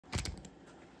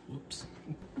Whoops.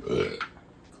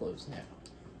 Close now.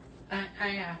 I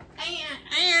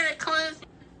gotta close.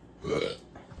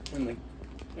 And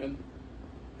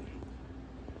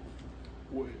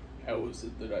wait, how is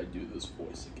it that I do this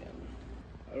voice again?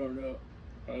 I don't know.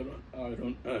 I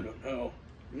don't know.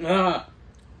 Ah!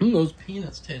 Those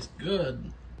peanuts taste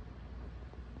good.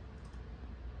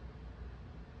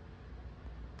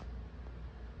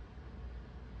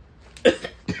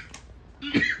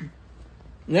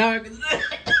 Now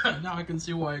I can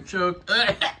see why I choked.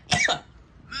 I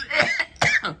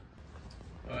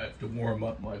have to warm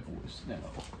up my voice now.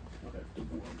 I have to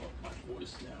warm up my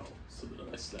voice now so that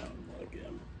I sound like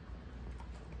him.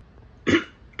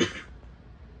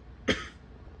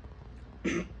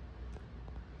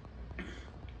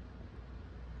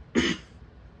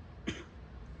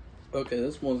 Okay,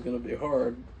 this one's gonna be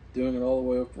hard, doing it all the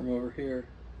way up from over here.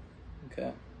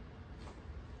 Okay.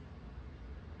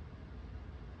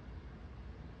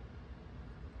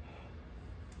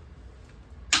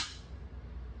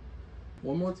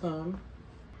 One more time.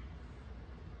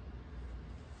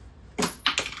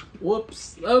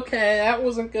 Whoops. Okay, that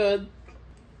wasn't good.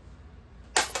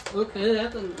 Okay,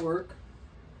 that didn't work.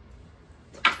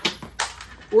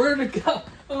 Where'd it go?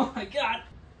 Oh my god.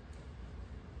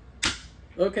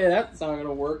 Okay, that's not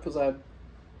gonna work because I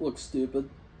look stupid.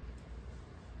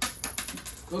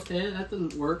 Okay, that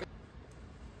didn't work.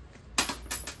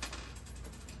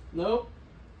 Nope.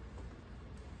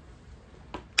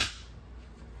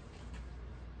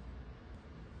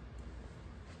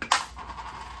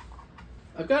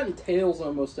 I've gotten tails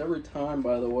almost every time,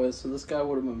 by the way, so this guy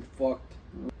would have been fucked.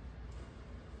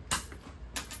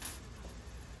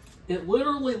 It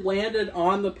literally landed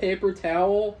on the paper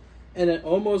towel, and it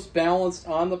almost balanced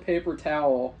on the paper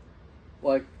towel.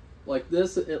 Like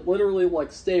this, it literally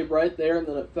like stayed right there, and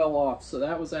then it fell off, so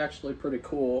that was actually pretty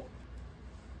cool.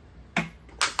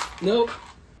 Nope.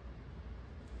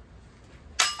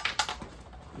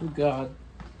 Oh god.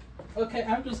 Okay,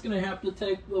 I'm just gonna have to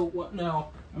take the what? No,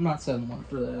 I'm not settling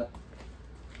for that.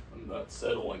 I'm not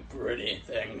settling for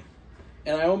anything.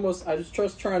 And I was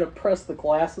trying to press the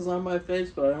glasses on my face,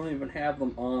 but I don't even have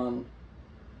them on.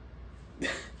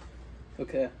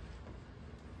 Okay.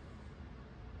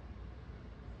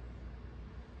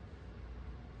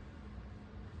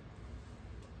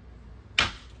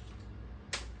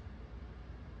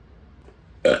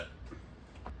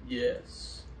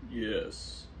 Yes.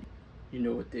 Yes. You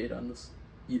know what date on this?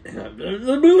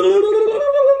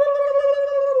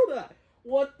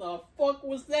 What the fuck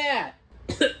was that?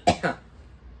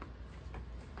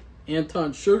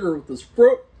 Anton Sugar with his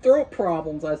throat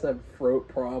problems. I said throat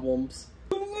problems.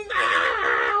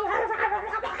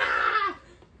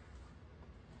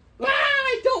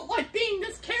 I don't like being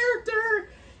this character.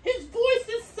 His voice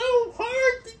is so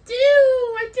hard to do.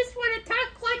 I just want to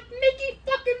talk like Mickey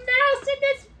fucking Mouse in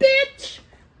this bitch.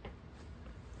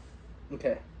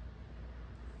 Okay.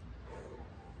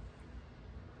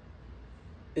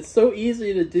 It's so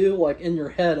easy to do, like, in your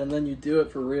head, and then you do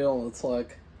it for real, and it's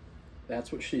like,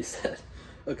 that's what she said.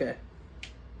 Okay.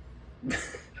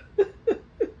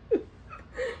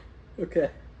 Okay.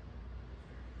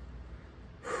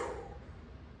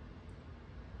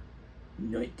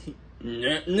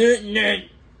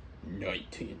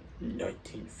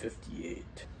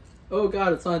 1958. Oh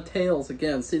god, it's on Tails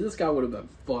again. See, this guy would have been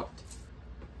fucked.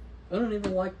 I don't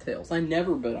even like Tails. I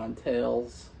never been on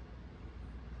Tails.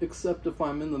 Except if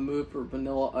I'm in the mood for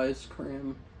vanilla ice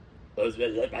cream.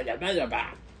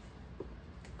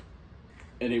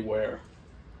 Anywhere.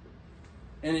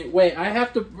 Wait, I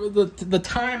have to... The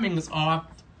timing is off.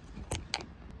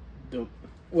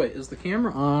 Wait, is the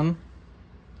camera on?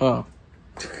 Oh.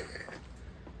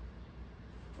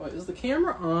 Wait, is the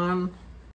camera on?